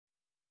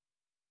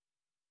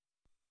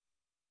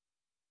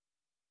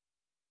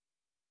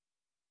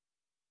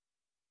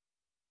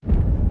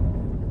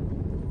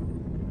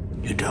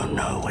You don't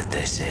know what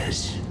this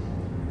is,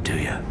 do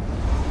you?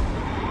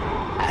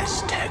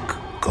 Aztec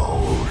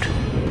gold.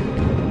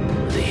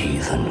 The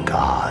heathen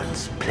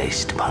gods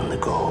placed upon the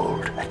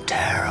gold a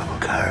terrible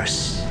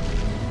curse.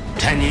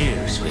 10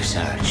 years we've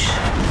searched.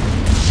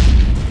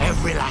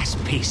 Every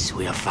last piece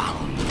we have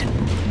found,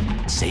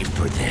 save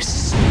for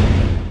this.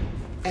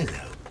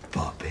 Hello,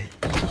 Bobby.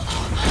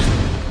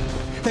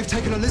 They've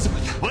taken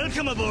Elizabeth.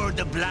 Welcome aboard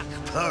the Black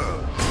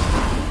Pearl.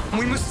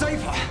 We must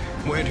save her.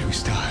 Where do we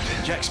start?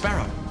 Jack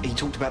Sparrow. He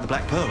talked about the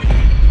Black Pearl.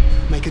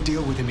 Make a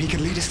deal with him. He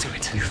can lead us to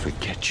it. You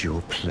forget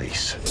your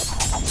place.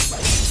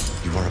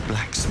 You are a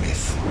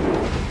blacksmith.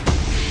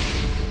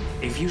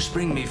 If you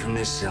spring me from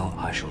this cell,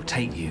 I shall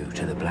take you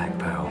to the Black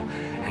Pearl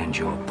and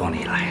your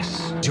bonny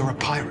lass. You're a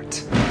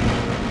pirate.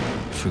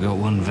 Forgot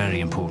one very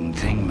important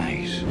thing,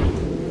 mate.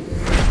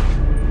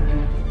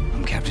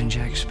 I'm Captain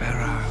Jack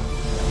Sparrow.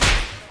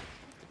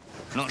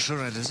 Not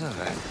sure I deserve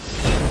it.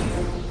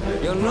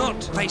 You're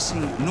not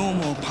facing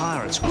normal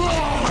pirates.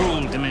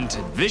 Cruel,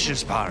 demented,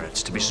 vicious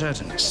pirates, to be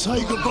certain.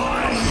 Say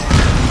goodbye!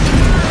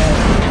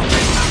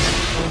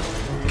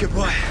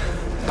 Goodbye.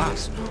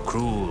 But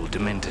cruel,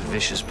 demented,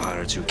 vicious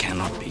pirates who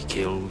cannot be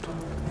killed.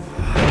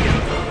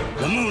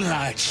 The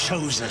moonlight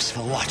shows us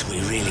for what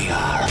we really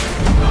are.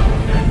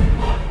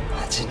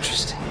 That's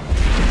interesting.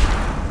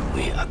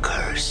 We are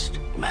cursed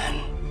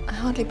men. I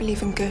hardly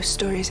believe in ghost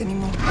stories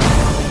anymore.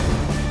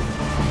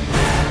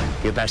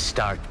 You best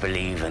start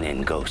believing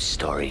in ghost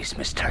stories,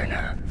 Miss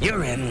Turner.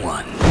 You're in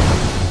one.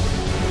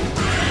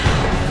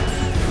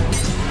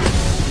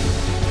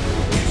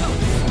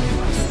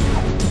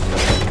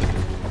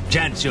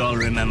 Gents, you all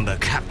remember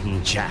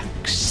Captain Jack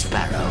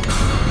Sparrow.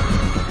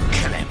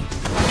 Kill him.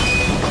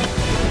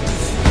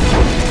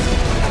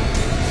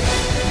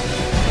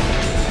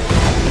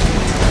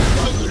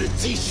 I'm gonna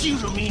teach you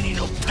the meaning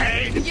of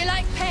pain. You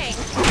like pain?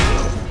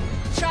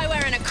 Try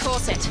wearing a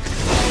corset.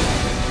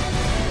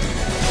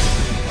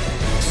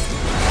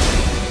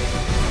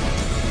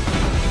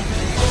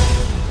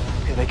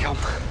 Here they come.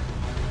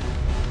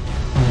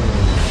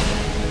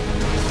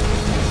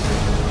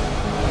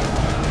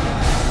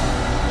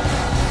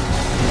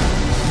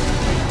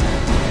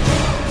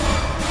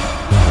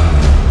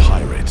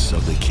 Pirates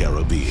of the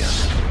Caribbean.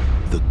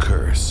 The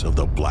Curse of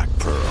the Black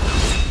Pearl.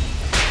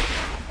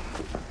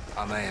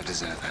 I may have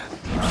deserved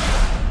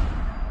that.